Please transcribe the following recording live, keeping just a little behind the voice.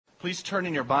Please turn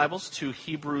in your Bibles to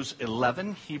Hebrews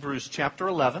 11, Hebrews chapter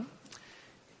 11.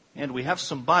 And we have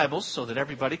some Bibles so that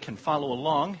everybody can follow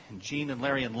along. And Jean and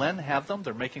Larry and Len have them.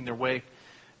 They're making their way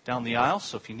down the aisle.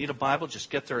 So if you need a Bible, just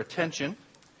get their attention.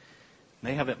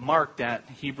 They have it marked at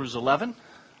Hebrews 11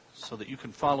 so that you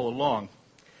can follow along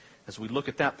as we look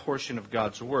at that portion of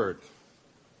God's Word.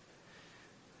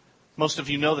 Most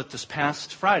of you know that this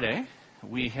past Friday,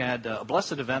 we had a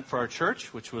blessed event for our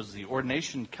church, which was the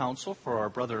ordination council for our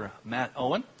brother Matt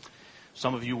Owen.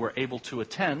 Some of you were able to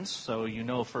attend, so you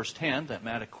know firsthand that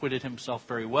Matt acquitted himself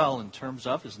very well in terms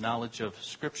of his knowledge of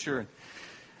Scripture and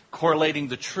correlating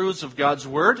the truths of God's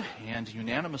Word. And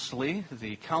unanimously,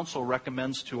 the council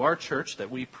recommends to our church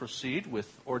that we proceed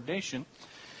with ordination.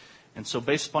 And so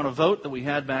based upon a vote that we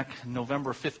had back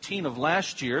November 15 of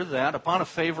last year, that upon a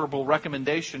favorable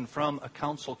recommendation from a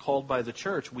council called by the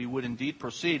church, we would indeed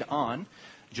proceed on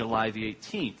July the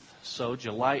 18th. So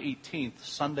July 18th,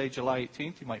 Sunday, July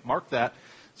 18th, you might mark that.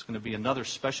 It's going to be another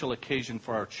special occasion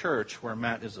for our church where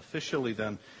Matt is officially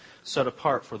then set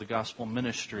apart for the gospel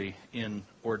ministry in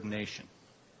ordination.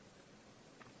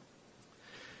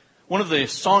 One of the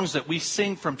songs that we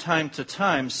sing from time to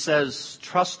time says,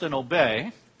 "Trust and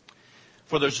obey.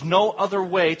 For there's no other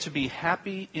way to be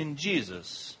happy in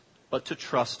Jesus but to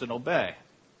trust and obey."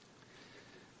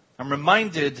 I'm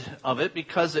reminded of it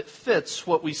because it fits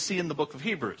what we see in the book of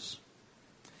Hebrews.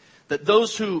 That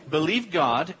those who believe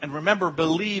God, and remember,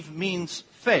 believe means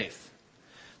faith.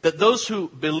 That those who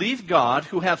believe God,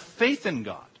 who have faith in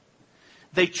God,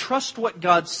 they trust what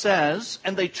God says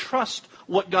and they trust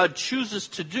what God chooses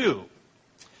to do.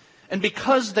 And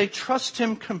because they trust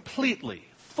Him completely,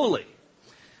 fully,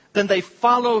 then they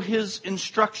follow His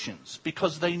instructions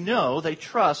because they know, they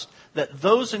trust that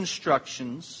those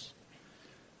instructions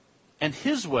and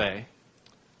His way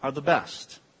are the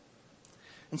best.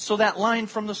 And so that line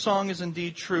from the song is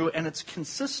indeed true, and it's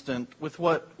consistent with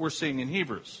what we're seeing in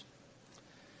Hebrews.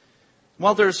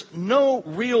 While there's no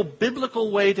real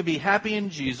biblical way to be happy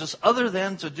in Jesus other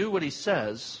than to do what He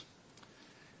says,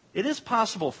 it is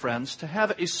possible, friends, to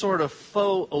have a sort of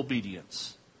faux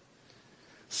obedience,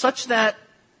 such that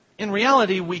in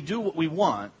reality, we do what we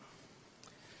want,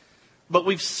 but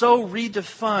we've so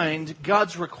redefined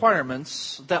God's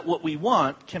requirements that what we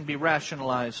want can be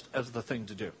rationalized as the thing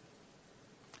to do.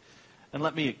 And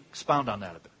let me expound on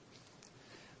that a bit.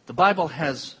 The Bible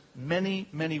has many,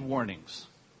 many warnings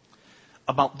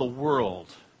about the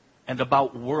world and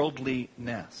about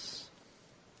worldliness.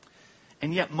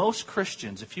 And yet most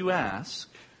Christians, if you ask,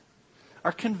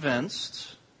 are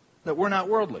convinced that we're not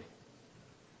worldly.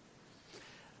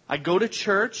 I go to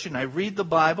church and I read the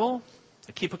Bible.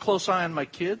 I keep a close eye on my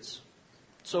kids,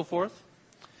 so forth.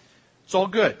 It's all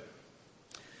good.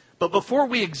 But before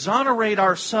we exonerate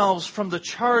ourselves from the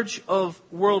charge of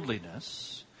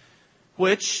worldliness,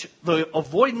 which the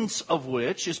avoidance of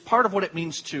which is part of what it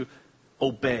means to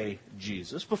obey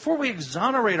Jesus, before we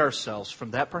exonerate ourselves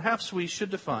from that, perhaps we should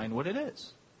define what it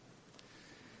is.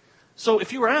 So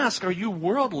if you were asked, are you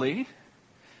worldly?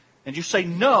 And you say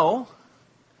no.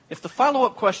 If the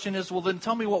follow-up question is, well, then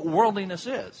tell me what worldliness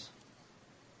is,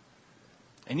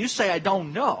 and you say, I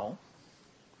don't know,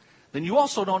 then you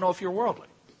also don't know if you're worldly,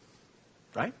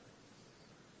 right?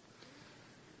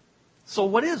 So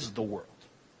what is the world?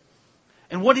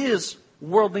 And what is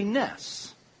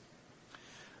worldliness?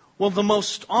 Well, the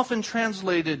most often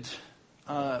translated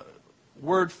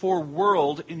word for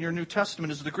world in your New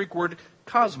Testament is the Greek word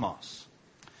cosmos,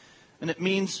 and it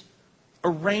means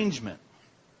arrangement.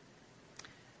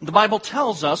 The Bible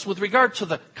tells us, with regard to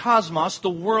the cosmos,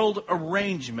 the world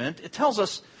arrangement, it tells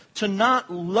us to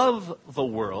not love the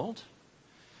world.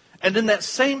 And in that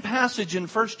same passage in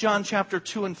 1 John chapter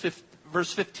 2 and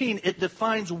verse 15, it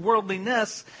defines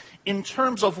worldliness in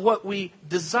terms of what we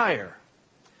desire,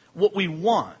 what we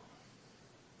want.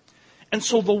 And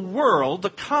so the world,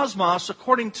 the cosmos,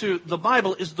 according to the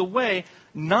Bible, is the way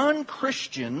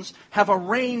non-Christians have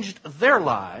arranged their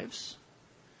lives,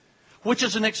 which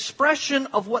is an expression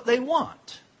of what they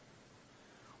want,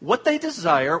 what they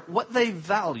desire, what they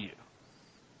value.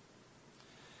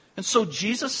 And so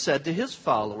Jesus said to His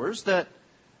followers that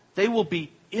they will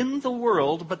be in the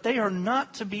world, but they are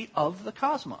not to be of the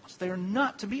cosmos. They are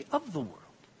not to be of the world.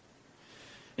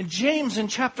 And James in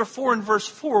chapter 4 and verse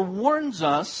 4 warns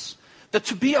us that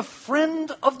to be a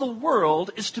friend of the world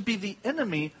is to be the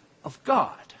enemy of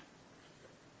God.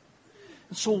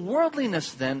 And so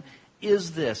worldliness then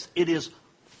is this. It is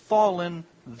fallen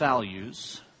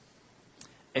values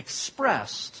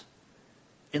expressed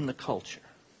in the culture.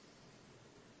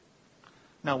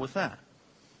 Now with that,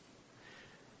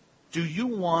 do you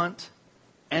want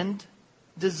and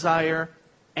desire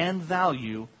and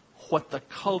value what the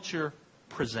culture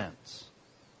presents?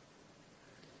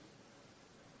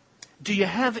 Do you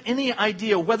have any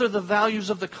idea whether the values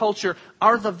of the culture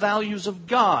are the values of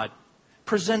God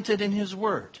presented in His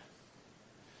Word?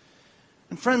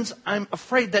 And friends, I'm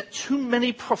afraid that too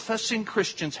many professing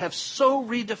Christians have so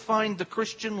redefined the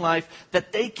Christian life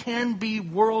that they can be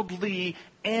worldly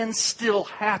and still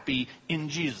happy in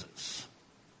Jesus.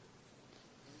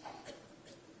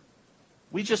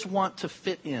 We just want to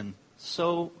fit in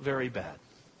so very bad.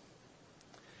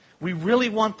 We really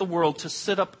want the world to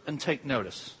sit up and take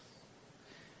notice.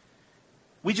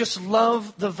 We just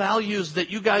love the values that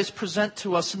you guys present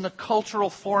to us in the cultural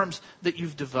forums that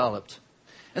you've developed.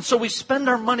 And so we spend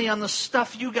our money on the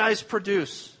stuff you guys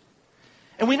produce.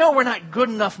 And we know we're not good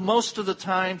enough most of the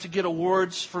time to get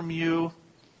awards from you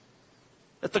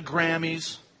at the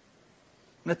Grammys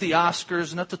and at the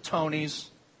Oscars and at the Tonys.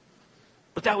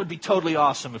 But that would be totally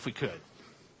awesome if we could.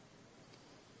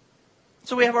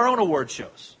 So we have our own award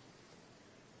shows.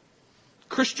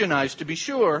 Christianized, to be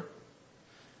sure,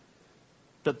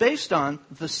 but based on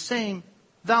the same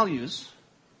values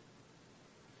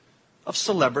of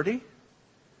celebrity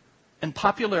and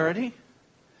popularity,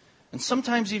 and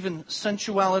sometimes even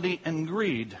sensuality and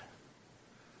greed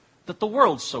that the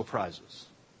world so prizes.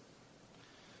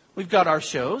 We've got our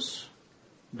shows,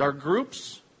 our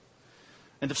groups,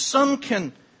 and if some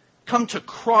can come to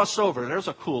cross over, there's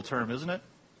a cool term, isn't it?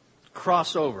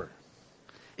 Cross over.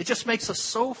 It just makes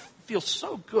us feel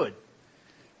so good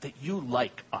that you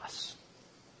like us.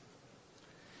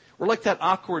 We're like that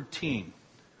awkward teen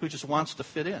who just wants to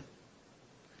fit in.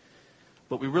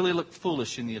 But we really look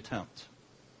foolish in the attempt.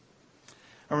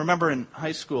 I remember in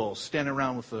high school standing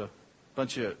around with a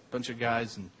bunch of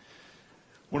guys, and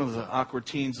one of the awkward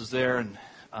teens was there, and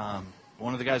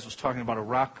one of the guys was talking about a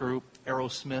rock group,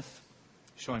 Aerosmith,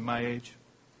 showing my age.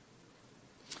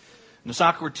 And this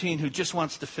awkward teen who just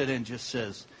wants to fit in just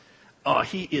says, "Oh,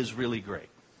 he is really great."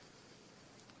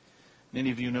 And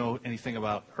any of you know anything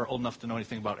about, or old enough to know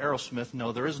anything about Aerosmith?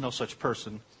 No, there is no such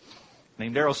person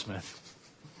named Aerosmith.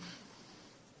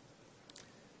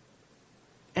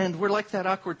 And we're like that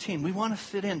awkward teen. We want to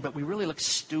fit in, but we really look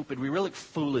stupid. We really look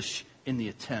foolish in the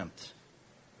attempt.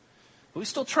 But we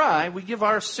still try. We give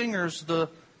our singers what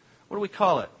do we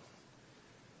call it?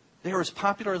 They are as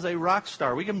popular as a rock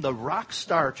star. We give them the rock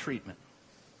star treatment.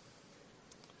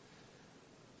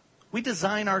 We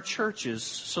design our churches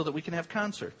so that we can have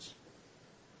concerts.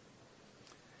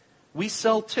 We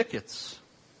sell tickets.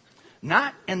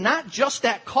 Not just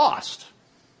at cost,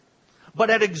 but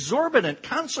at exorbitant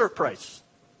concert price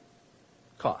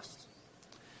costs.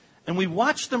 And we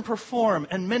watch them perform,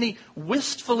 and many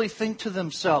wistfully think to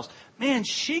themselves, man,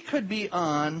 she could be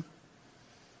on,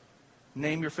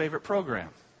 name your favorite program,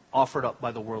 offered up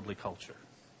by the worldly culture.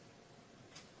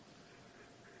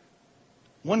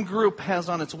 One group has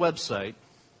on its website,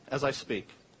 as I speak,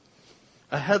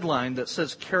 a headline that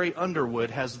says Carrie Underwood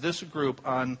has this group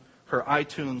on her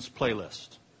iTunes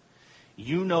playlist.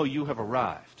 You know you have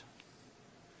arrived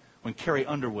when Carrie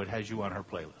Underwood has you on her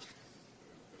playlist.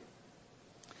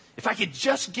 If I could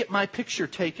just get my picture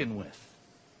taken with.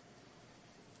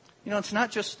 You know, it's not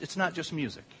just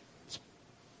music. It's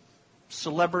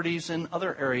celebrities in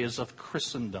other areas of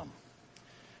Christendom.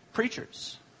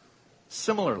 Preachers,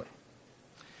 similarly.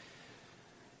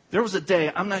 There was a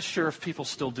day, I'm not sure if people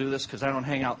still do this because I don't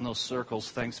hang out in those circles,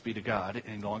 thanks be to God,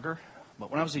 any longer. But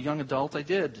when I was a young adult, I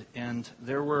did. And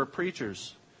there were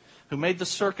preachers who made the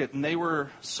circuit, and they were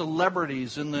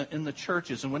celebrities in the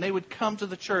churches. And when they would come to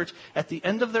the church, at the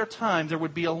end of their time, there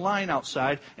would be a line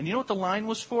outside. And you know what the line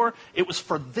was for? It was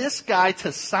for this guy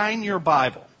to sign your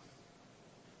Bible.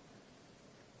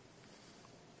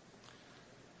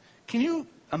 Can you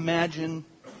imagine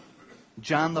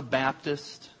John the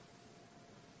Baptist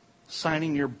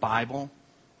signing your Bible?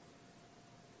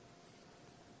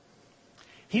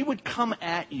 He would come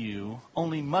at you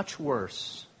only much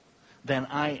worse than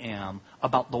I am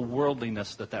about the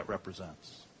worldliness that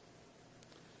represents.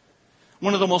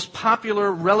 One of the most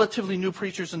popular, relatively new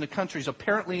preachers in the country is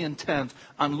apparently intent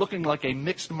on looking like a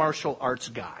mixed martial arts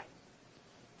guy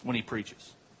when he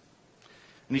preaches.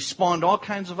 And he spawned all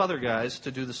kinds of other guys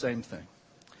to do the same thing.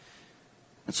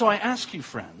 And so I ask you,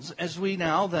 friends, as we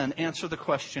now then answer the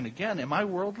question again, am I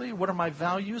worldly? What are my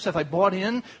values? Have I bought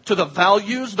in to the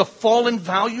values, the fallen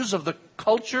values of the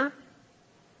culture?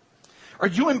 Are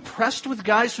you impressed with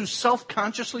guys who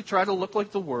self-consciously try to look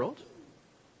like the world?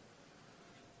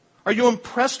 Are you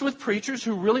impressed with preachers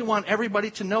who really want everybody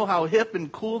to know how hip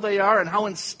and cool they are and how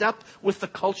in step with the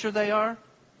culture they are?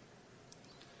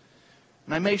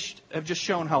 And I may have just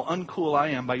shown how uncool I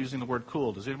am by using the word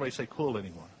cool. Does anybody say cool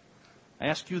anymore? I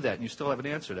asked you that, and you still haven't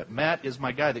answered it. Matt is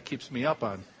my guy that keeps me up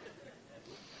on.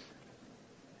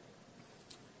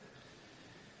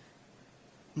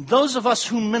 Those of us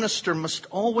who minister must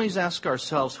always ask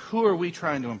ourselves, who are we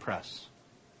trying to impress?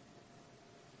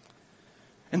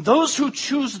 And those who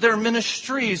choose their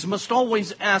ministries must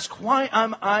always ask, why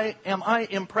am I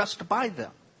impressed by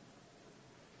them?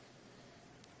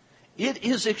 It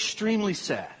is extremely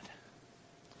sad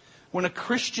when a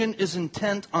Christian is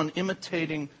intent on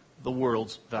imitating the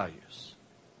world's values.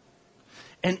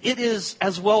 And it is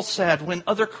as well sad when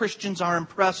other Christians are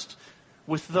impressed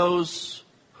with those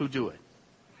who do it.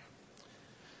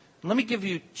 Let me give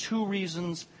you 2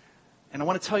 reasons, and I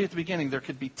want to tell you at the beginning, there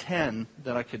could be 10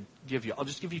 that I could give you. I'll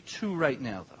just give you 2 right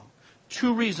now, though.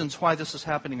 2 reasons why this is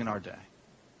happening in our day.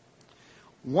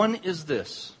 One is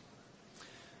this.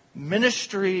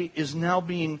 Ministry is now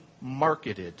being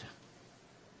marketed.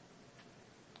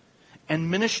 And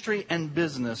ministry and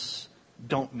business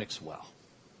don't mix well.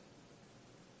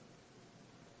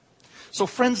 So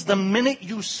friends, the minute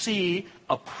you see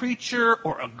a preacher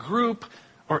or a group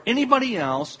or anybody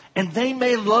else, and they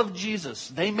may love Jesus,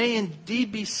 they may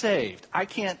indeed be saved. I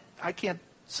can't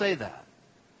say that.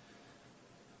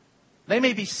 They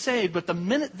may be saved, but the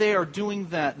minute they are doing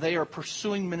that, they are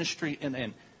pursuing ministry in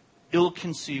an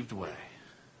ill-conceived way.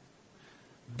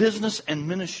 Business and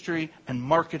ministry and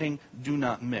marketing do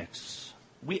not mix.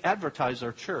 We advertise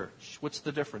our church. What's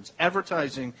the difference?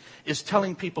 Advertising is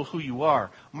telling people who you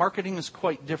are. Marketing is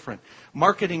quite different.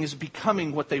 Marketing is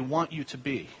becoming what they want you to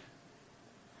be.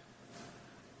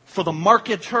 For the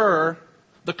marketer,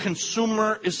 the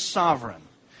consumer is sovereign.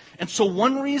 And so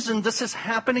one reason this is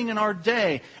happening in our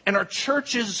day, and our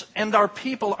churches and our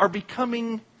people are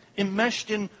becoming enmeshed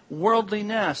in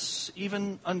worldliness,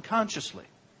 even unconsciously,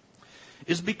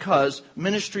 is because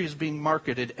ministry is being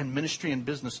marketed and ministry and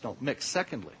business don't mix.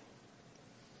 Secondly,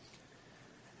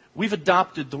 we've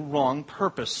adopted the wrong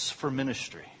purpose for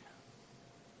ministry.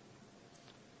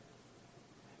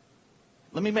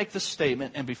 Let me make this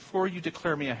statement, and before you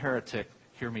declare me a heretic,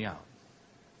 hear me out.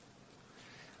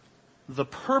 The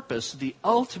purpose, the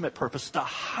ultimate purpose, the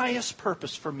highest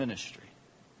purpose for ministry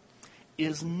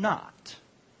is not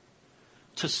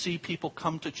to see people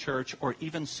come to church or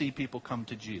even see people come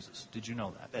to Jesus. Did you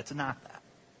know that? That's not that.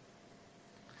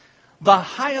 The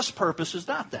highest purpose is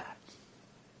not that.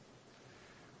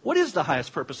 What is the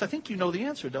highest purpose? I think you know the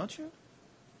answer, don't you?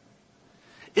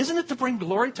 Isn't it to bring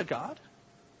glory to God?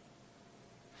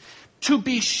 To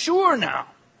be sure now,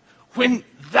 when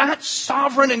that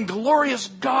sovereign and glorious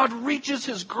God reaches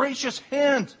His gracious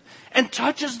hand and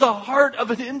touches the heart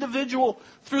of an individual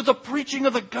through the preaching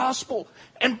of the gospel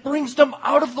and brings them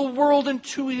out of the world and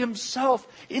to Himself.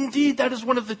 Indeed, that is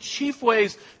one of the chief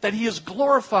ways that He is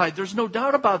glorified. There's no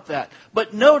doubt about that.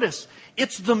 But notice,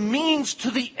 it's the means to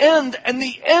the end, and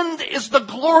the end is the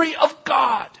glory of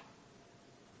God.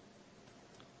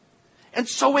 And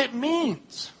so it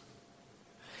means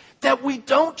that we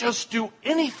don't just do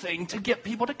anything to get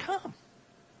people to come.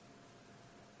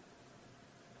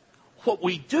 What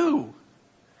we do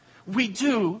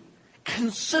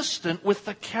consistent with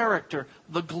the character,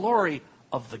 the glory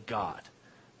of the God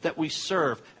that we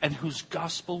serve and whose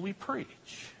gospel we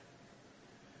preach.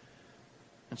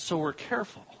 And so we're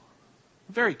careful,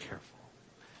 very careful.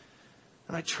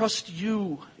 And I trust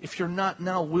you, if you're not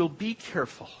now, will be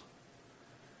careful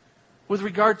with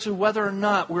regard to whether or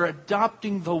not we're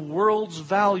adopting the world's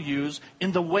values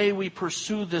in the way we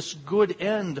pursue this good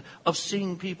end of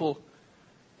seeing people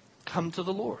come to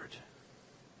the Lord.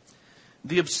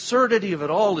 The absurdity of it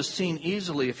all is seen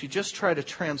easily if you just try to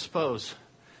transpose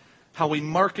how we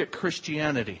market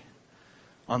Christianity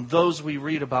on those we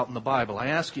read about in the Bible. I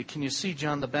ask you, can you see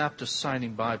John the Baptist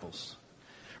signing Bibles?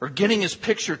 Or getting his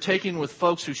picture taken with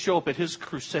folks who show up at his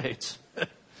crusades?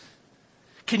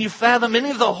 Can you fathom any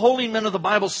of the holy men of the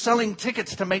Bible selling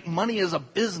tickets to make money as a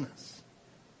business?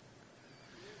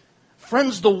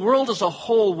 Friends, the world as a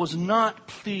whole was not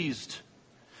pleased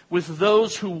with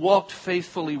those who walked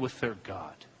faithfully with their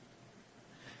God.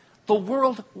 The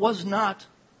world was not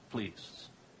pleased.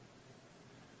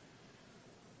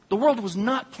 The world was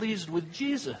not pleased with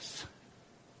Jesus.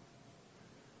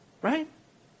 Right?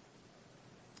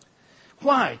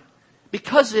 Why?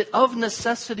 Because it of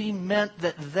necessity meant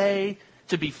that they,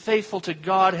 to be faithful to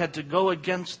God, had to go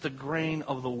against the grain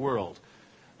of the world.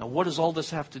 Now, what does all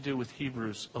this have to do with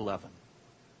Hebrews 11?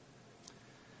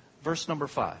 Verse number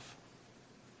 5.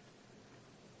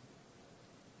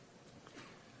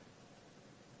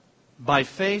 By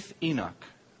faith, Enoch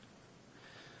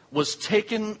was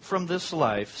taken from this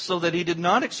life so that he did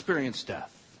not experience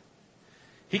death.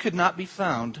 He could not be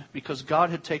found because God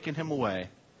had taken him away.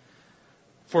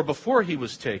 For before he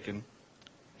was taken,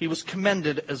 he was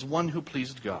commended as one who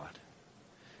pleased God.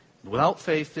 Without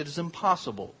faith, it is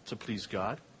impossible to please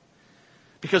God,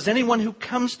 because anyone who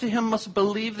comes to him must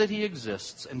believe that he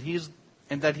exists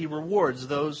and that he rewards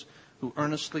those who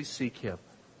earnestly seek him.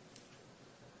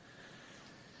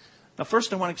 Now,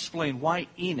 first I want to explain why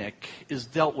Enoch is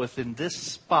dealt with in this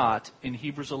spot in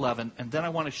Hebrews 11, and then I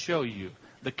want to show you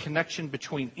the connection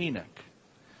between Enoch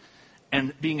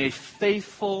and being a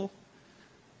faithful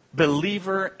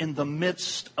believer in the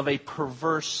midst of a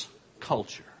perverse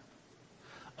culture.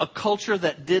 A culture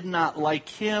that did not like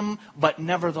him, but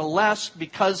nevertheless,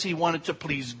 because he wanted to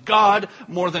please God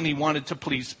more than he wanted to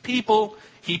please people,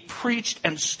 he preached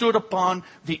and stood upon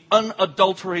the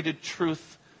unadulterated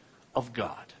truth of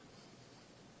God.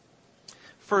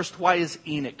 First, why is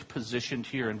Enoch positioned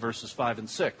here in verses 5 and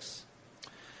 6?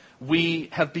 We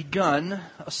have begun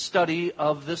a study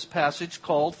of this passage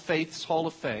called Faith's Hall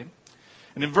of Fame.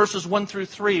 And in verses 1 through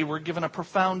 3, we're given a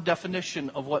profound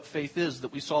definition of what faith is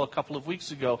that we saw a couple of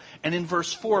weeks ago. And in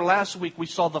verse 4 last week, we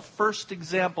saw the first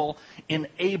example in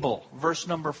Abel, verse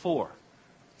number 4.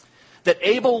 That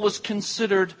Abel was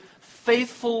considered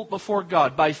faithful before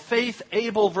God. By faith,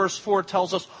 Abel, verse 4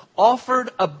 tells us, offered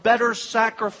a better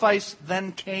sacrifice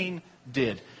than Cain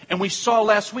did. And we saw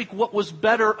last week what was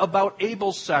better about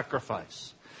Abel's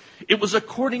sacrifice. It was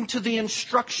according to the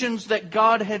instructions that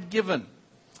God had given.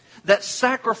 That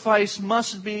sacrifice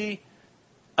must be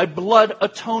a blood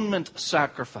atonement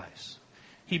sacrifice.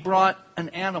 He brought an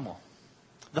animal,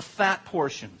 the fat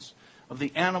portions of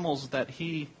the animals that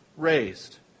he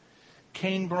raised.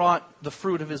 Cain brought the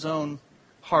fruit of his own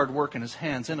hard work in his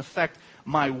hands. In effect,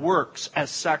 my works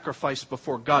as sacrifice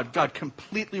before God. God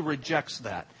completely rejects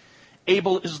that.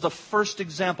 Abel is the first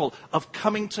example of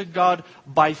coming to God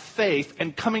by faith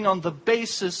and coming on the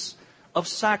basis of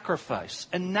sacrifice.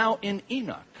 And now in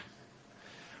Enoch,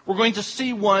 we're going to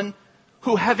see one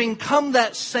who, having come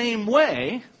that same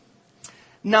way,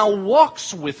 now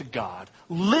walks with God,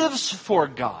 lives for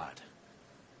God,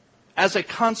 as a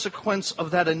consequence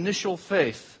of that initial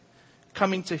faith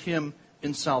coming to him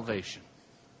in salvation.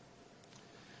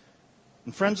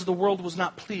 And friends, the world was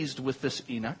not pleased with this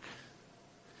Enoch.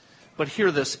 But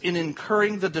hear this, in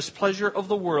incurring the displeasure of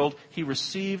the world, he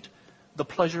received the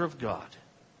pleasure of God.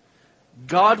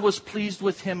 God was pleased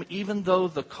with him even though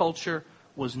the culture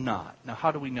was not. Now,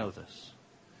 how do we know this?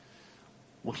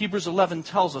 Well, Hebrews 11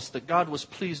 tells us that God was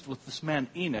pleased with this man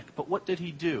Enoch, but what did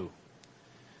he do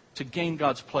to gain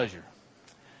God's pleasure?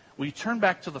 Will you turn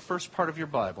back to the first part of your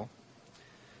Bible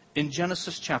in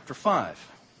Genesis chapter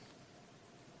 5.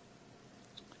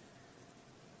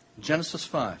 Genesis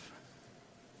 5.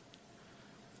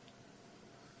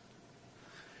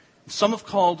 Some have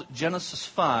called Genesis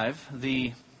 5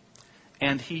 the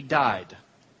 "and he died"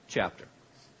 chapter.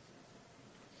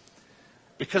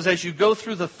 Because as you go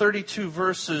through the 32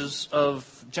 verses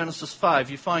of Genesis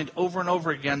 5, you find over and over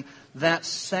again that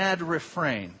sad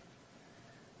refrain.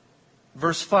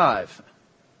 Verse 5,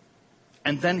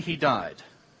 and then he died.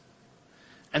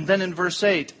 And then in verse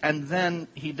 8, and then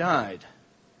he died.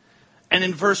 And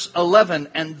in verse 11,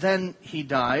 and then he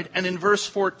died. And in verse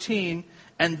 14,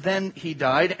 and then he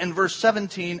died. And verse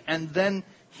 17, and then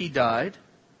he died.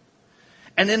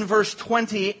 And in verse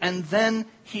 20, and then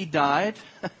he died.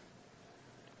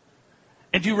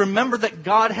 And do you remember that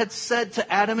God had said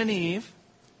to Adam and Eve,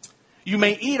 you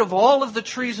may eat of all of the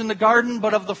trees in the garden,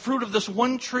 but of the fruit of this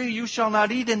one tree you shall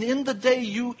not eat. And in the day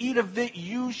you eat of it,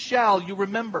 you shall, you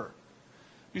remember,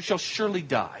 you shall surely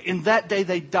die. In that day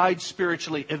they died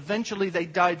spiritually. Eventually they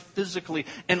died physically.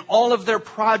 And all of their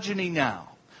progeny now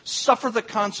suffer the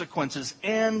consequences.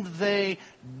 And they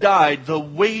died. The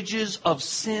wages of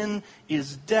sin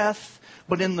is death.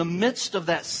 But in the midst of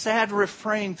that sad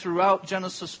refrain throughout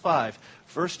Genesis 5,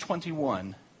 verse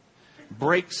 21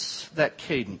 breaks that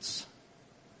cadence.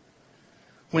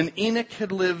 When Enoch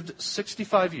had lived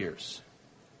 65 years,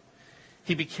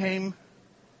 he became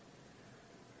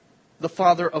the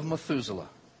father of Methuselah.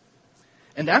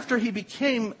 And after he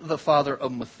became the father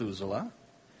of Methuselah,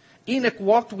 Enoch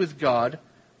walked with God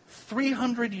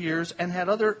 300 years and had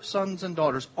other sons and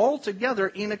daughters.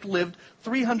 Altogether, Enoch lived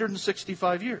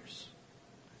 365 years.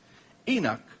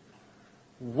 Enoch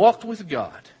walked with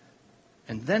God,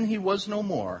 and then he was no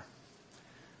more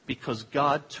because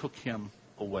God took him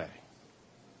away.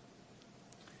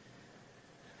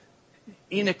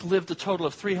 Enoch lived a total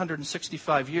of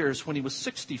 365 years. When he was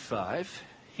 65,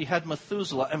 he had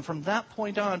Methuselah, and from that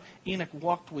point on, Enoch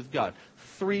walked with God.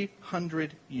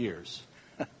 300 years.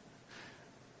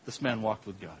 This man walked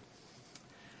with God.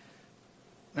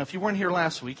 Now, if you weren't here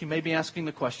last week, you may be asking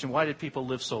the question, why did people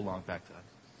live so long back then?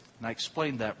 And I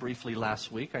explained that briefly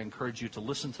last week. I encourage you to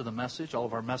listen to the message. All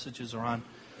of our messages are on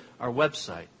our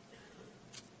website.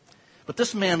 But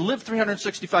this man lived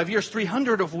 365 years,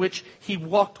 300 of which he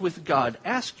walked with God.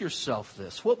 Ask yourself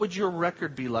this. What would your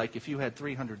record be like if you had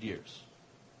 300 years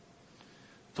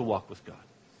to walk with God?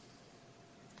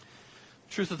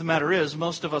 Truth of the matter is,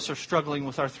 most of us are struggling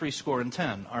with our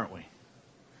 70, aren't we?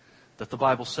 That the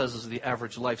Bible says is the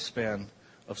average lifespan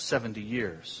of 70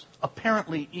 years.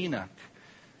 Apparently Enoch,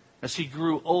 as he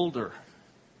grew older,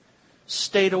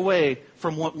 stayed away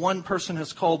from what one person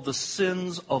has called the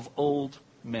sins of old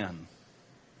men.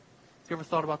 You ever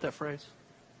thought about that phrase?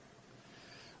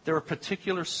 There are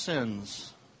particular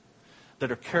sins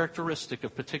that are characteristic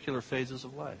of particular phases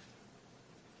of life.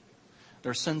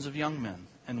 There are sins of young men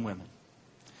and women,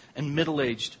 and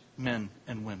middle-aged men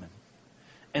and women,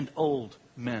 and old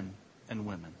men and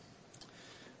women.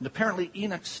 And apparently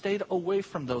Enoch stayed away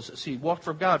from those as he walked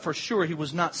for God. For sure, he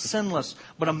was not sinless,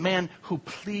 but a man who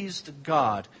pleased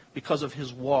God because of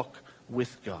his walk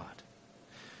with God.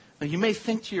 Now, you may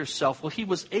think to yourself, well, he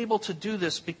was able to do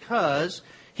this because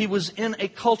he was in a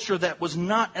culture that was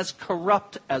not as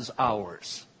corrupt as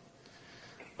ours.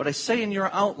 But I say in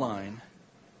your outline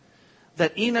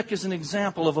that Enoch is an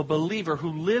example of a believer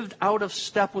who lived out of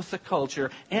step with the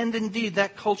culture, and indeed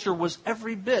that culture was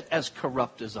every bit as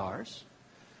corrupt as ours.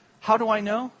 How do I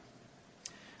know?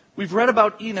 We've read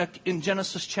about Enoch in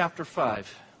Genesis chapter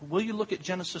 5. Will you look at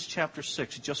Genesis chapter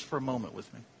 6 just for a moment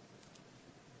with me?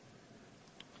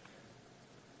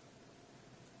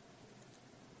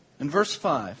 In verse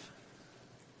 5,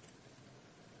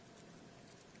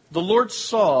 the Lord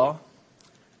saw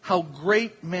how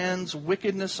great man's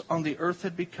wickedness on the earth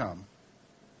had become,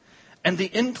 and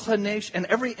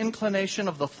every inclination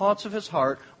of the thoughts of his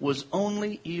heart was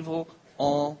only evil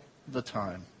all the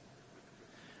time.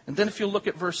 And then if you look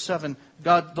at verse 7,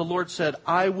 the Lord said,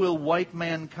 I will wipe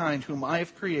mankind whom I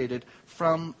have created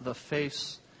from the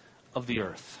face of the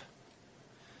earth.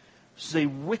 This is a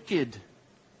wicked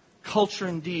culture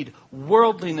indeed,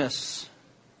 worldliness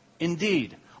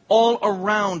indeed, all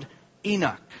around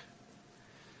Enoch.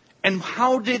 And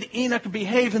how did Enoch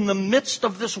behave in the midst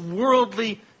of this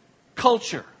worldly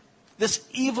culture, this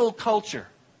evil culture?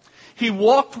 He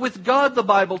walked with God, the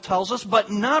Bible tells us,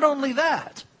 but not only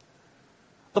that.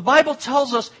 The Bible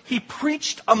tells us he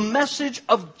preached a message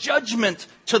of judgment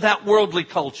to that worldly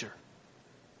culture.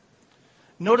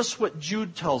 Notice what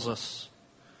Jude tells us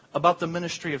about the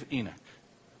ministry of Enoch.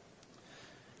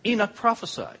 Enoch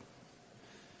prophesied.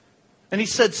 And he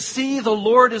said, see, the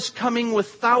Lord is coming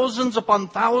with thousands upon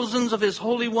thousands of his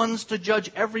holy ones to judge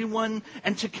everyone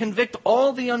and to convict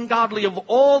all the ungodly of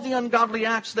all the ungodly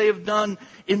acts they have done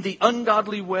in the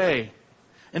ungodly way,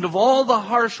 and of all the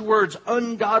harsh words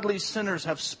ungodly sinners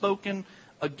have spoken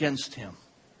against him.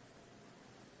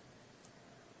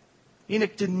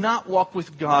 Enoch did not walk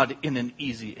with God in an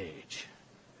easy age.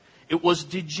 It was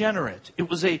degenerate. It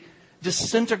was a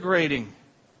disintegrating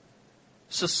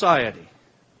society,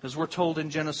 as we're told in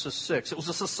Genesis 6. It was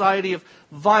a society of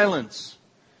violence.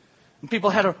 And people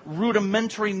had a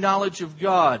rudimentary knowledge of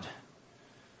God,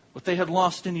 but they had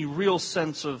lost any real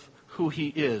sense of who He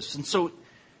is. And so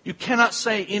you cannot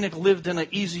say Enoch lived in an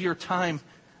easier time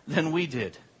than we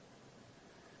did.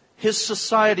 His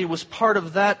society was part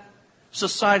of that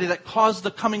society that caused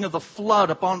the coming of the flood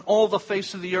upon all the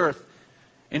face of the earth,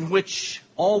 in which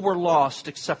all were lost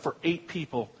except for 8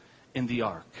 people in the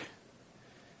ark.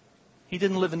 He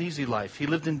didn't live an easy life. He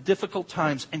lived in difficult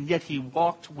times, and yet he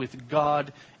walked with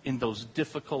God in those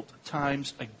difficult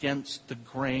times against the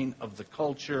grain of the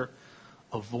culture,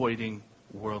 avoiding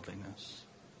worldliness.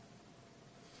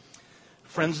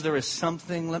 Friends, there is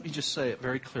something, let me just say it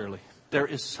very clearly. There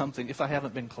is something, if I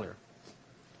haven't been clear,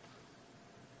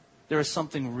 there is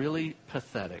something really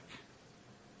pathetic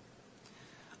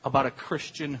about a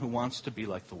Christian who wants to be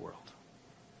like the world.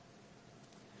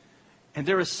 And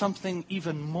there is something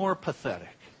even more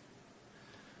pathetic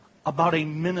about a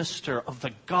minister of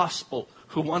the gospel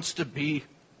who wants to be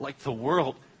like the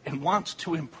world and wants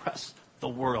to impress the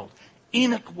world.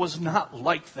 Enoch was not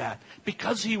like that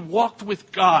because he walked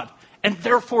with God, and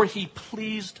therefore he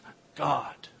pleased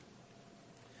God.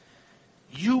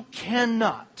 You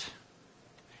cannot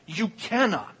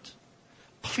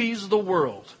please the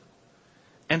world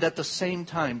and at the same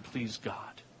time please God.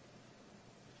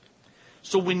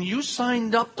 So when you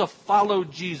signed up to follow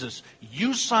Jesus,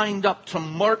 you signed up to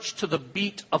march to the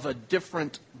beat of a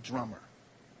different drummer.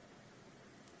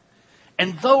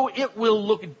 And though it will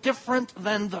look different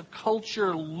than the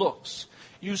culture looks,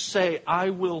 you say, I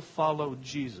will follow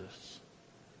Jesus.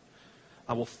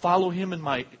 I will follow Him in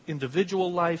my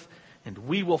individual life, and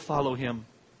we will follow Him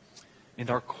in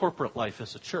our corporate life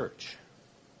as a church.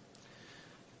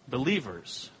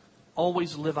 Believers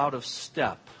always live out of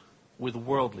step with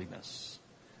worldliness,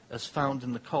 as found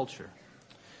in the culture.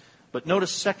 But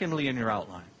notice secondly in your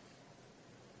outline,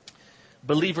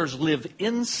 believers live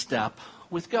in step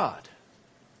with God.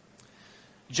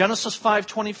 Genesis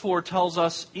 5:24 tells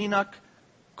us Enoch,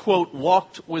 quote,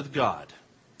 walked with God.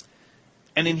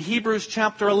 And in Hebrews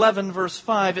chapter 11, verse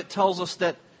 5, it tells us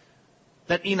that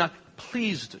Enoch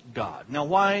pleased God. Now,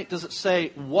 why does it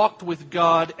say walked with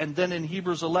God, and then in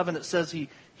Hebrews 11 it says he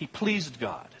pleased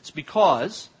God? It's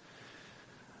because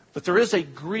that there is a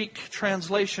Greek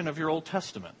translation of your Old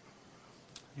Testament.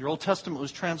 Your Old Testament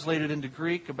was translated into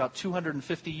Greek about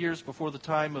 250 years before the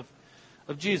time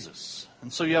of Jesus.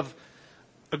 And so you have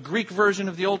a Greek version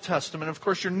of the Old Testament. Of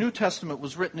course, your New Testament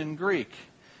was written in Greek.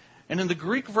 And in the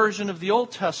Greek version of the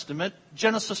Old Testament,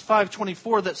 Genesis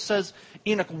 5:24, that says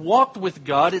Enoch walked with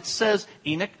God, it says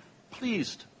Enoch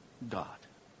pleased God.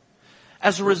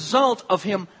 As a result of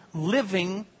him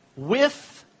living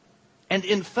with and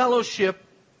in fellowship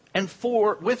and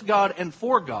with God and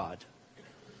for God,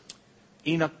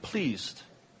 Enoch pleased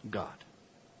God.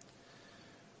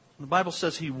 The Bible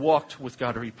says he walked with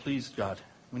God or he pleased God.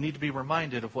 We need to be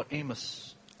reminded of what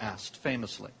Amos asked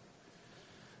famously.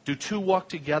 Do two walk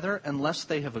together unless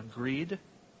they have agreed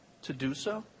to do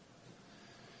so?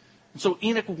 And so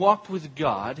Enoch walked with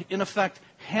God, in effect,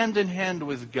 hand in hand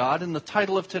with God. In the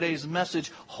title of today's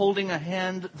message, holding a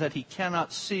hand that he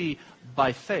cannot see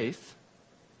by faith.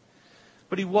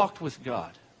 But he walked with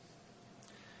God.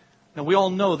 Now we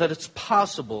all know that it's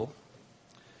possible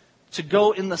to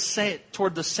go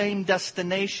toward the same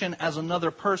destination as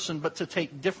another person, but to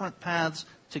take different paths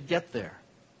to get there.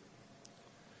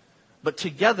 But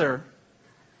together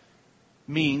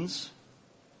means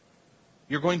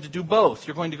you're going to do both.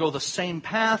 You're going to go the same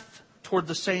path toward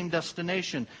the same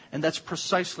destination. And that's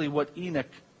precisely what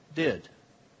Enoch did.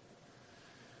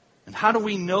 And how do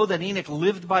we know that Enoch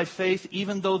lived by faith,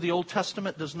 even though the Old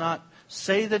Testament does not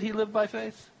say that he lived by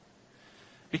faith?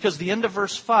 Because the end of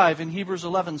verse 5 in Hebrews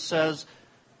 11 says,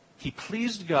 he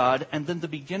pleased God, and then the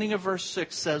beginning of verse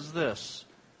 6 says this,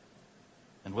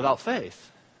 and without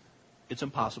faith, it's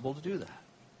impossible to do that.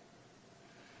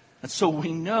 And so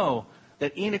we know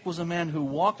that Enoch was a man who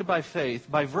walked by faith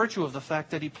by virtue of the fact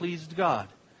that he pleased God,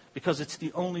 because it's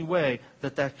the only way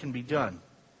that can be done.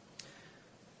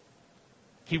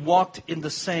 He walked in the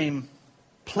same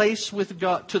place with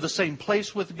God, to the same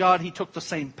place with God. He took the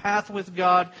same path with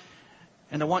God.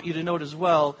 And I want you to note as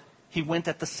well, he went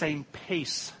at the same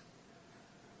pace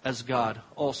as God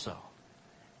also.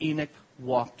 Enoch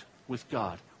walked with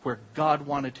God, where God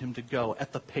wanted him to go,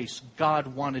 at the pace God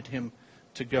wanted him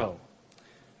to go.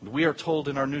 And we are told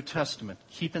in our New Testament,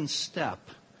 keep in step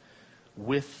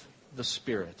with the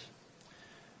Spirit.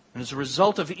 And as a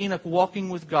result of Enoch walking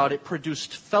with God, it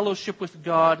produced fellowship with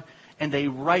God and a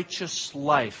righteous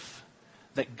life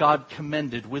that God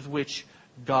commended, with which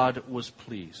God was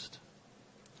pleased.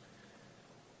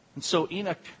 And so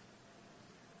Enoch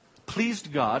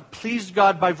pleased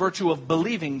God by virtue of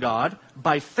believing God.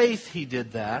 By faith he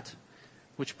did that,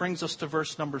 which brings us to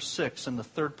verse number 6 and the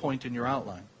third point in your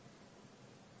outline.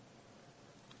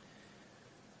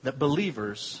 That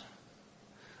believers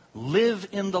live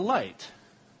in the light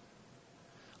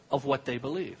of what they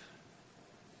believe.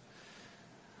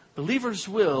 Believers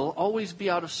will always be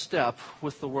out of step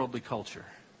with the worldly culture.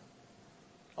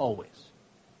 Always.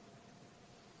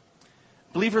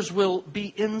 Believers will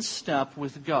be in step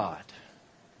with God.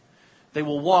 They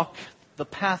will walk the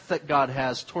path that God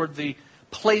has, toward the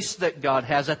place that God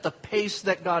has, at the pace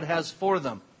that God has for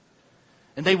them.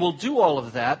 And they will do all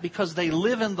of that because they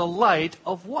live in the light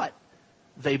of what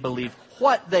they believe,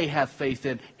 what they have faith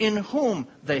in whom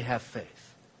they have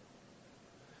faith.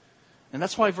 And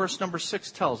that's why verse number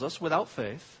 6 tells us, without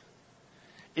faith,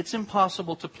 it's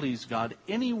impossible to please God.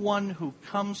 Anyone who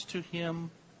comes to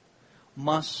Him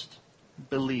must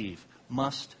believe,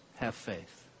 must have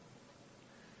faith.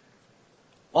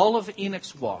 All of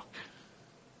Enoch's walk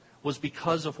was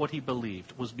because of what he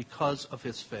believed, was because of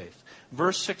his faith.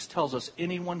 Verse 6 tells us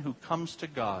anyone who comes to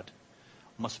God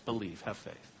must believe, have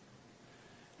faith.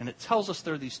 And it tells us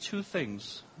there are these two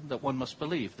things that one must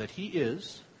believe, that He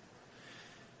is,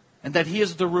 and that He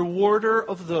is the rewarder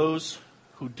of those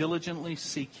who diligently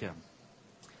seek Him.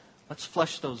 Let's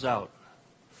flesh those out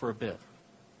for a bit.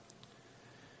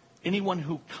 Anyone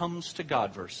who comes to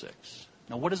God, verse 6.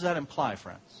 Now, what does that imply,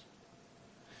 friends?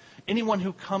 Anyone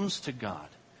who comes to God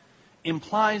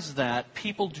implies that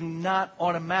people do not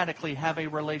automatically have a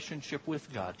relationship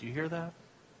with God. Do you hear that?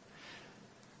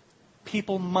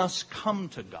 People must come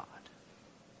to God.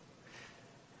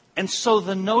 And so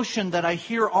the notion that I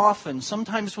hear often,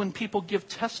 sometimes when people give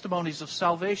testimonies of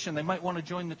salvation, they might want to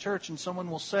join the church and someone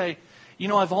will say,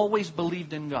 I've always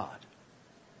believed in God.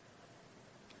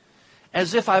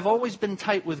 As if I've always been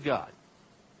tight with God.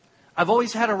 I've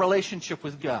always had a relationship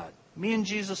with God. Me and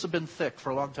Jesus have been thick for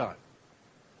a long time.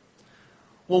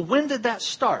 Well, when did that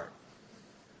start?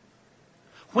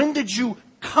 When did you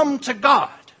come to God?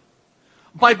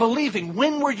 By believing.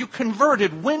 When were you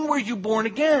converted? When were you born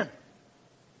again?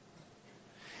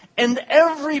 And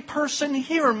every person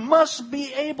here must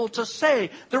be able to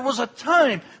say, there was a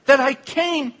time that I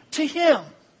came to Him.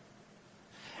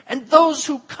 And those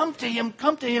who come to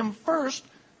Him first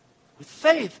with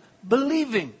faith,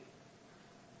 believing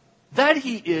that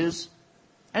He is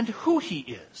and who He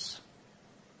is.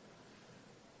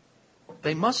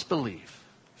 They must believe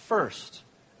first,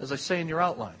 as I say in your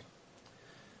outline,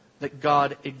 that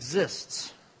God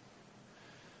exists.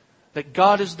 That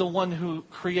God is the one who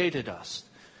created us.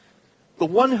 The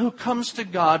one who comes to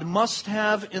God must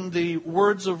have, in the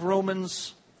words of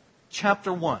Romans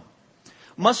chapter 1,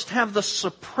 must have the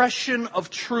suppression of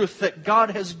truth that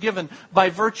God has given by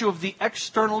virtue of the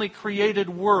externally created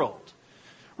world.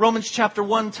 Romans chapter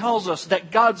 1 tells us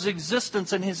that God's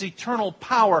existence and His eternal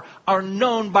power are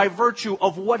known by virtue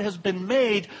of what has been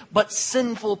made, but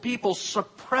sinful people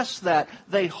suppress that.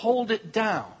 They hold it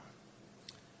down.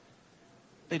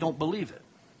 They don't believe it.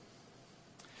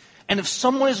 And if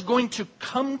someone is going to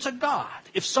come to God,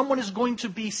 if someone is going to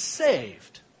be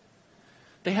saved,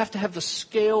 they have to have the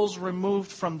scales removed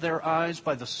from their eyes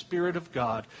by the Spirit of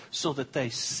God so that they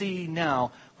see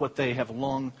now what they have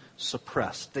long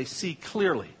suppressed. They see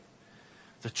clearly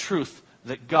the truth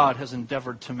that God has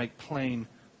endeavored to make plain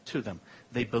to them.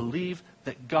 They believe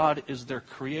that God is their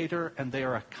Creator and they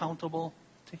are accountable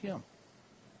to Him.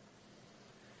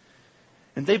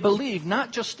 And they believe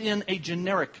not just in a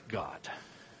generic God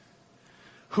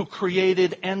who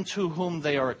created and to whom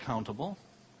they are accountable,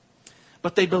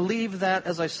 but they believe that,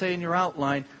 as I say in your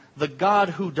outline, the God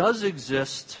who does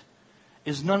exist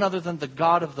is none other than the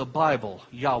God of the Bible,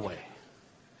 Yahweh,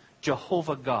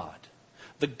 Jehovah God,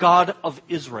 the God of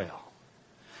Israel.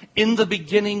 In the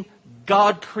beginning,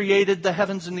 God created the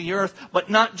heavens and the earth, but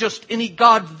not just any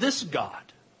God, this God.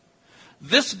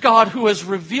 This God who has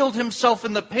revealed Himself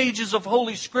in the pages of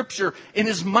Holy Scripture in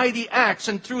His mighty acts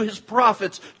and through His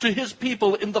prophets to His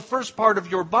people in the first part of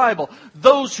your Bible.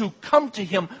 Those who come to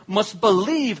Him must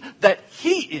believe that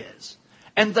He is.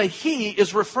 And the He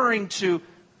is referring to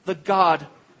the God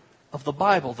of the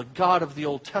Bible, the God of the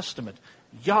Old Testament,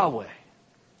 Yahweh.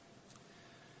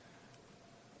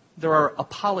 There are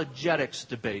apologetics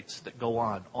debates that go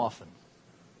on often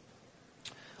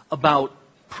about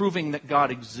proving that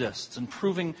God exists and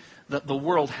proving that the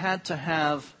world had to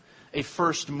have a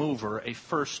first mover, a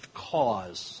first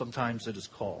cause, sometimes it is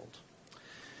called.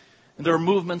 And there are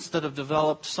movements that have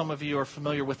developed. Some of you are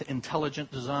familiar with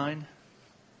intelligent design.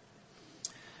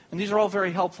 And these are all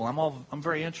very helpful. I'm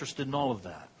very interested in all of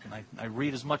that. And I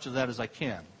read as much of that as I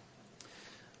can.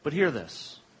 But hear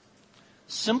this.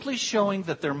 Simply showing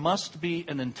that there must be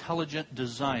an intelligent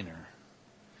designer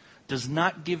does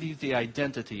not give you the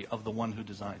identity of the one who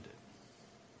designed it.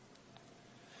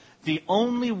 The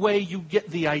only way you get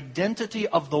the identity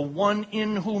of the one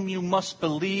in whom you must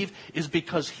believe is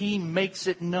because He makes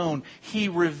it known. He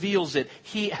reveals it.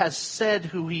 He has said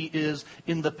who He is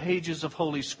in the pages of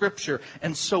Holy Scripture.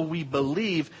 And so we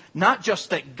believe not just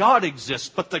that God exists,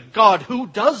 but the God who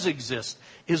does exist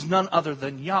is none other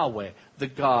than Yahweh, the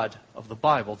God of the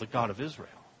Bible, the God of Israel.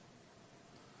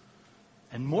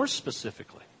 And more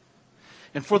specifically,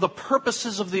 and for the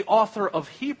purposes of the author of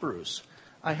Hebrews,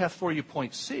 I have for you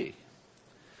point C.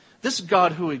 This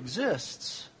God who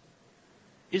exists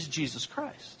is Jesus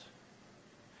Christ.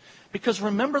 Because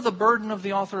remember the burden of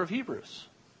the author of Hebrews.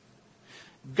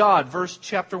 God,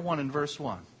 chapter 1 and verse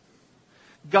 1.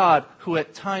 God, who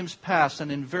at times past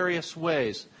and in various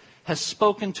ways has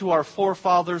spoken to our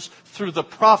forefathers through the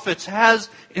prophets, has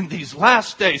in these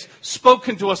last days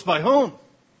spoken to us by whom?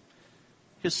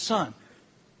 His Son,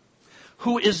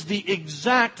 who is the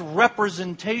exact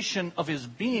representation of His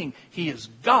being. He is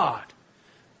God.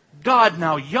 God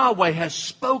now, Yahweh, has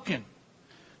spoken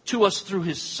to us through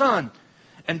His Son.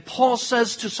 And Paul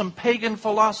says to some pagan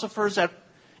philosophers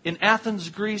in Athens,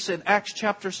 Greece, in Acts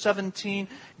chapter 17,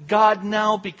 God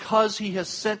now, because He has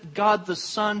sent God the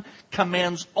Son,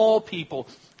 commands all people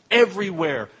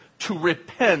everywhere to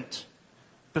repent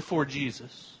before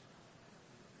Jesus.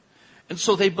 And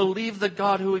so they believe the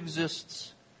God who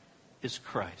exists is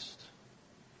Christ.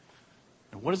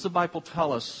 And what does the Bible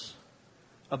tell us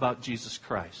about Jesus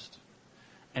Christ?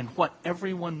 And what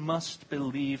everyone must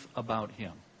believe about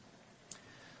Him?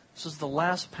 This is the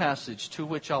last passage to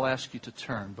which I'll ask you to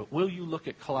turn, but will you look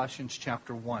at Colossians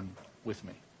chapter 1 with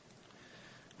me?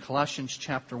 Colossians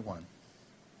chapter 1.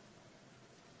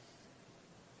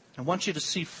 I want you to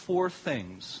see four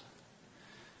things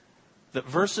that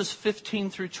verses 15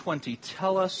 through 20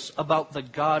 tell us about the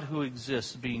God who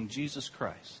exists, being Jesus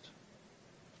Christ.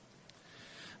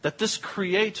 That this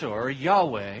Creator,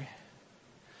 Yahweh,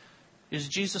 is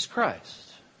Jesus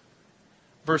Christ.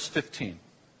 Verse 15.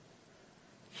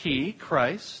 He,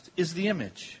 Christ, is the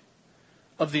image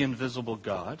of the invisible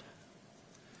God,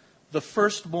 the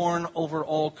firstborn over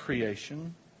all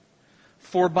creation.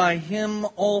 For by Him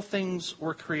all things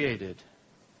were created,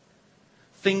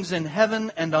 things in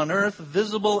heaven and on earth,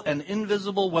 visible and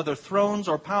invisible, whether thrones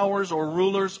or powers or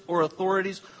rulers or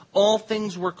authorities. All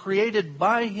things were created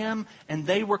by Him, and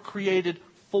they were created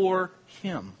for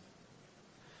Him.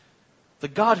 The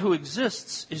God who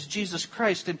exists is Jesus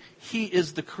Christ, and He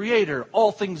is the Creator.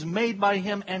 All things made by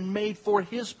Him and made for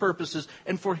His purposes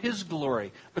and for His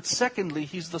glory. But secondly,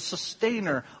 He's the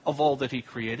sustainer of all that He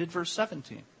created. Verse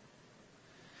 17.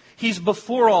 He's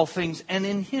before all things, and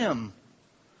in Him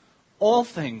all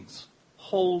things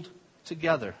hold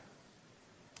together.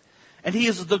 And He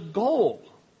is the goal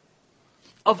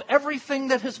of everything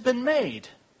that has been made.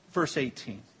 Verse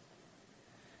 18.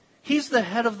 He's the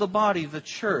head of the body, the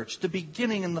church, the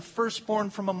beginning and the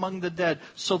firstborn from among the dead,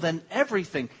 so then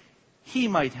everything He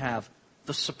might have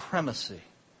the supremacy.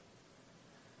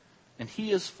 And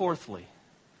He is fourthly,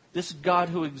 this God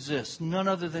who exists, none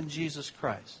other than Jesus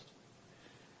Christ,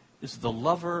 is the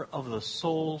lover of the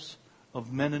souls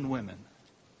of men and women.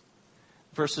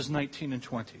 Verses 19 and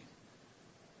 20.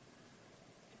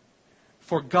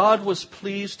 For God was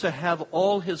pleased to have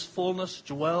all His fullness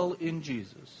dwell in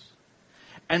Jesus,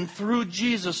 and through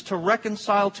Jesus to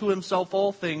reconcile to Himself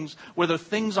all things, whether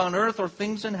things on earth or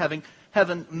things in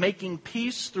heaven, making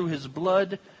peace through His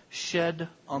blood shed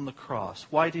on the cross.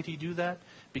 Why did He do that?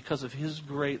 Because of His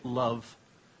great love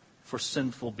for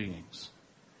sinful beings.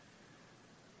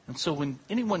 And so when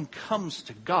anyone comes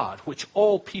to God, which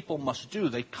all people must do,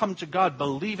 they come to God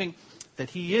believing that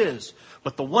He is.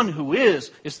 But the one who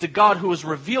is the God who has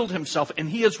revealed Himself. And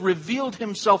He has revealed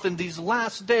Himself in these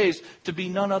last days to be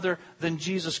none other than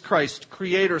Jesus Christ,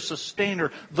 Creator,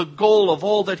 Sustainer, the goal of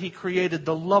all that He created,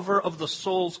 the lover of the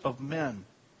souls of men.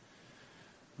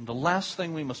 And the last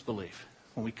thing we must believe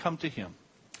when we come to Him,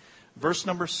 verse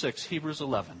number 6, Hebrews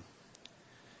 11.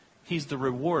 He's the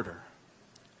rewarder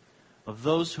of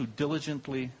those who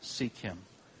diligently seek Him.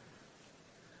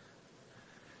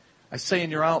 I say in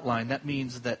your outline, that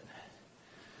means that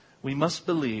we must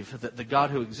believe that the God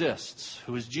who exists,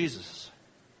 who is Jesus,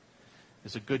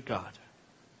 is a good God.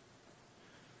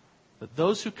 That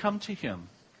those who come to Him,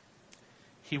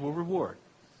 He will reward.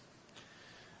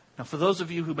 Now, for those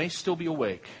of you who may still be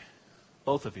awake,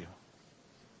 both of you,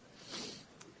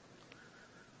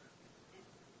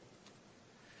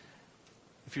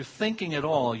 if you're thinking at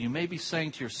all, you may be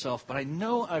saying to yourself, but I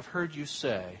know I've heard you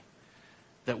say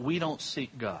that we don't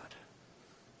seek God.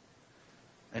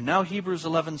 And now Hebrews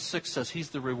 11:6 says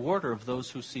He's the rewarder of those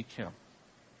who seek Him.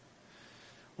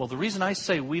 Well, the reason I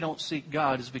say we don't seek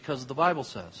God is because the Bible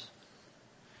says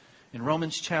in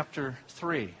Romans chapter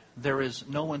 3, there is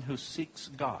no one who seeks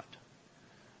God.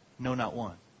 No, not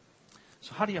one.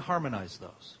 So how do you harmonize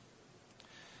those?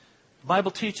 The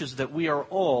Bible teaches that we are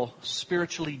all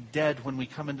spiritually dead when we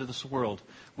come into this world,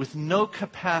 with no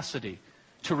capacity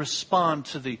to respond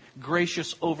to the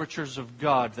gracious overtures of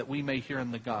God that we may hear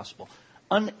in the gospel.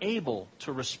 Unable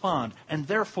to respond, and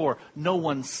therefore no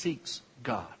one seeks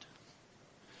God.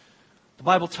 The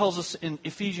Bible tells us in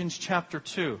Ephesians chapter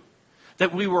 2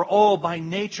 that we were all by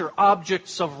nature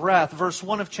objects of wrath. Verse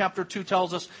 1 of chapter 2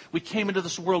 tells us we came into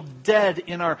this world dead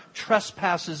in our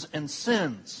trespasses and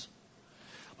sins.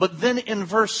 But then in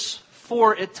verse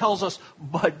 4 it tells us,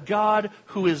 but God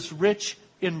who is rich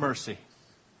in mercy.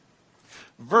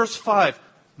 Verse 5,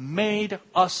 made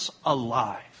us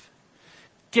alive,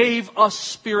 gave us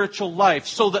spiritual life,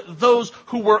 so that those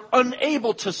who were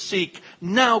unable to seek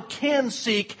now can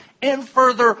seek, and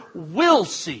further will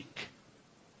seek.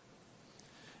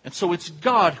 And so it's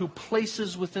God who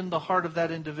places within the heart of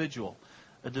that individual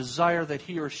a desire that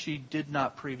he or she did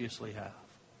not previously have.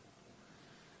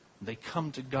 They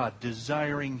come to God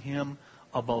desiring Him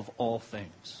above all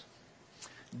things.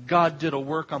 God did a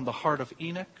work on the heart of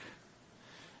Enoch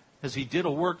as He did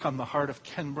a work on the heart of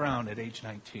Ken Brown at age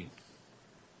 19.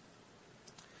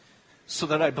 So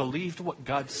that I believed what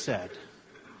God said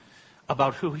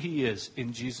about who He is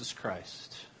in Jesus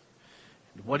Christ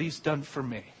and what He's done for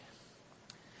me.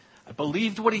 I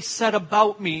believed what He said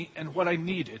about me and what I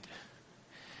needed.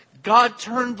 God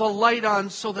turned the light on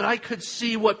so that I could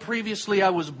see what previously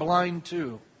I was blind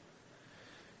to.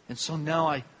 And so now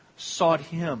I sought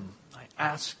Him. I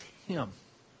asked Him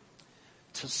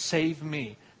to save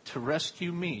me, to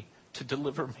rescue me, to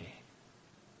deliver me.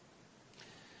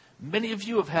 Many of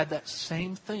you have had that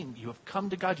same thing. You have come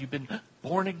to God. You've been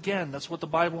born again. That's what the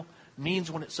Bible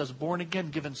means when it says born again,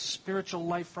 given spiritual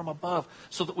life from above,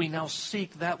 so that we now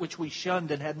seek that which we shunned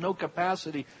and had no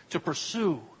capacity to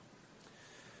pursue.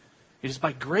 It is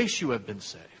by grace you have been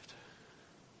saved.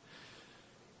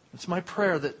 It's my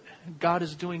prayer that God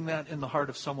is doing that in the heart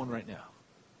of someone right now.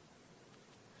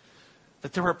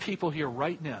 That there are people here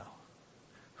right now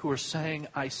who are saying,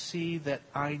 I see that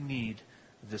I need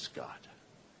this God.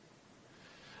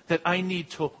 That I need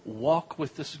to walk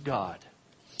with this God.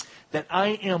 That I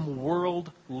am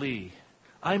worldly.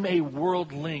 I'm a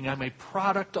worldling. I'm a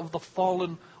product of the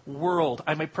fallen world.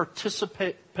 I'm a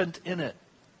participant in it.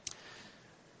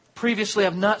 Previously,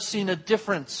 I've not seen a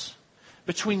difference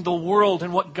between the world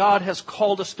and what God has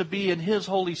called us to be in His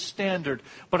holy standard.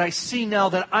 But I see now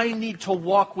that I need to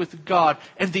walk with God.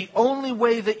 And the only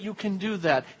way that you can do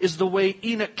that is the way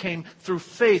Enoch came, through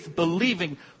faith,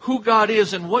 believing who God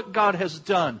is and what God has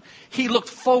done. He looked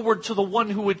forward to the one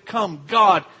who would come,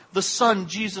 God, the Son,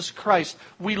 Jesus Christ.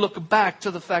 We look back to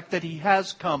the fact that He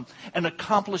has come and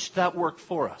accomplished that work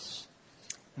for us.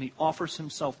 And He offers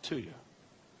Himself to you.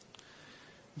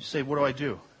 You say, what do I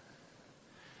do?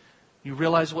 You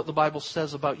realize what the Bible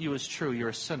says about you is true. You're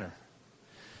a sinner.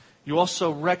 You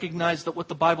also recognize that what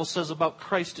the Bible says about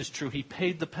Christ is true. He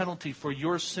paid the penalty for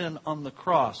your sin on the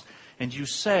cross. And you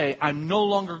say, I'm no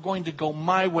longer going to go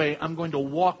my way. I'm going to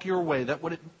walk your way. That's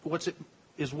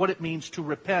what it means to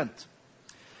repent.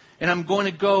 And I'm going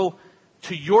to go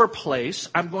to your place.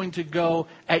 I'm going to go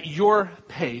at your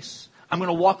pace. I'm going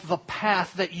to walk the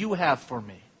path that you have for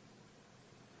me.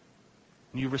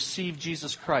 And you receive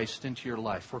Jesus Christ into your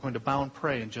life. We're going to bow and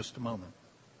pray in just a moment.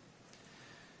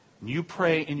 And you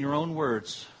pray in your own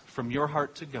words from your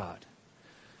heart to God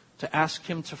to ask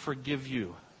Him to forgive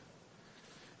you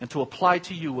and to apply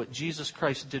to you what Jesus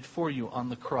Christ did for you on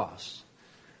the cross.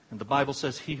 And the Bible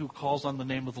says, he who calls on the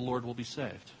name of the Lord will be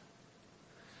saved.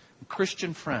 And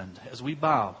Christian friend, as we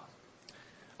bow,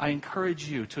 I encourage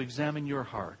you to examine your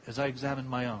heart as I examine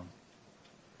my own.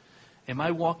 Am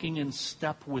I walking in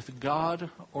step with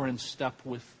God or in step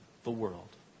with the world?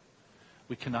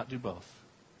 We cannot do both.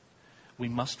 We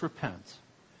must repent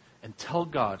and tell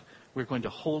God we're going to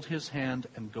hold His hand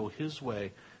and go His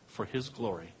way for His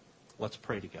glory. Let's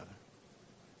pray together.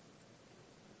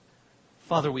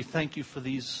 Father, we thank You for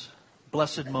these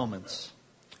blessed moments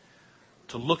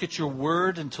to look at Your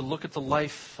Word and to look at the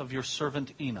life of Your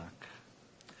servant Enoch,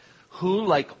 who,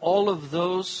 like all of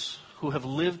those who have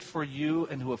lived for You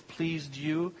and who have pleased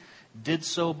You, did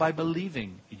so by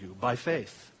believing You, by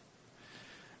faith.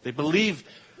 They believed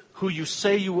who You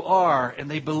say You are, and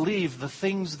they believe the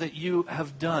things that You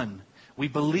have done. We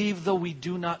believe though we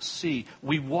do not see.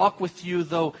 We walk with You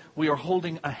though we are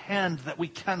holding a hand that we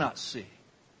cannot see.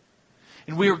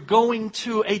 And we are going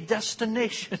to a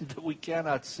destination that we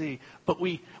cannot see. But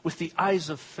we, with the eyes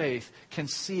of faith, can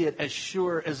see it as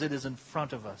sure as it is in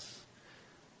front of us.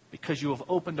 Because You have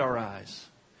opened our eyes.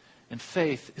 And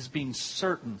faith is being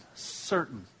certain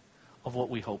of what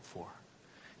we hope for.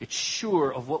 It's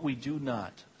sure of what we do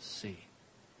not see.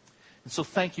 And so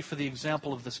thank You for the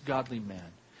example of this godly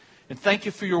man. And thank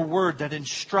You for Your Word that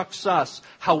instructs us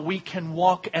how we can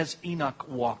walk as Enoch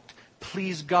walked.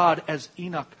 Please God as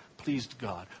Enoch pleased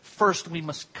God. First, we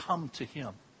must come to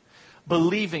Him,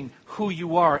 believing who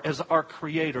You are as our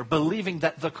Creator, believing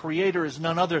that the Creator is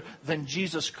none other than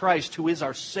Jesus Christ, who is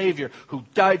our Savior, who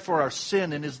died for our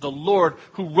sin and is the Lord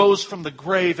who rose from the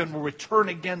grave and will return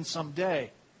again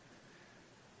someday.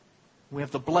 We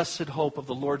have the blessed hope of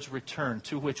the Lord's return,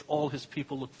 to which all His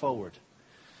people look forward.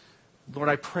 Lord,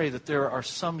 I pray that there are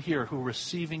some here who are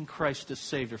receiving Christ as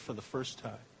Savior for the first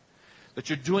time. That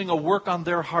You're doing a work on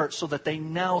their heart so that they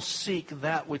now seek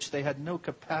that which they had no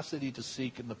capacity to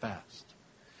seek in the past.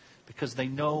 Because they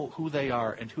know who they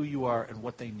are and who You are and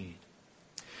what they need.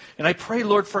 And I pray,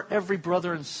 Lord, for every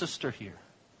brother and sister here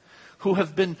who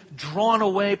have been drawn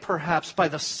away perhaps by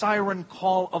the siren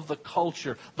call of the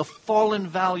culture, the fallen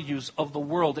values of the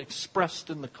world expressed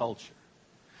in the culture.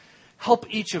 Help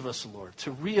each of us, Lord,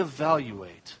 to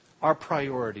reevaluate our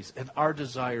priorities and our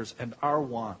desires and our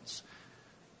wants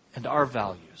and our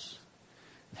values.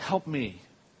 And help me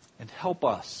and help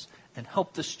us and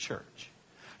help this church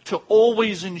to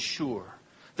always ensure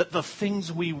that the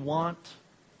things we want,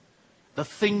 the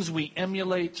things we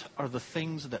emulate, are the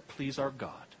things that please our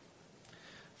God.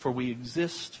 For we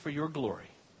exist for Your glory.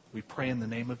 We pray in the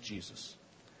name of Jesus.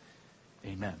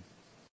 Amen.